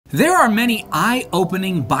There are many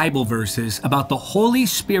eye-opening Bible verses about the Holy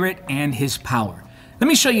Spirit and His power. Let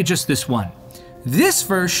me show you just this one. This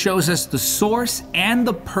verse shows us the source and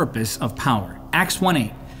the purpose of power. Acts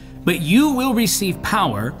 1:8. But you will receive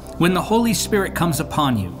power when the Holy Spirit comes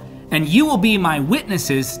upon you, and you will be my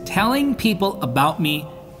witnesses, telling people about me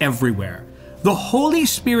everywhere. The Holy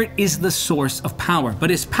Spirit is the source of power, but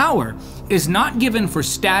His power is not given for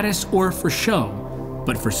status or for show,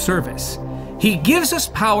 but for service. He gives us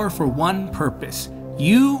power for one purpose.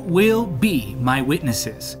 You will be my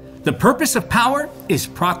witnesses. The purpose of power is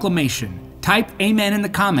proclamation. Type amen in the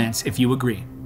comments if you agree.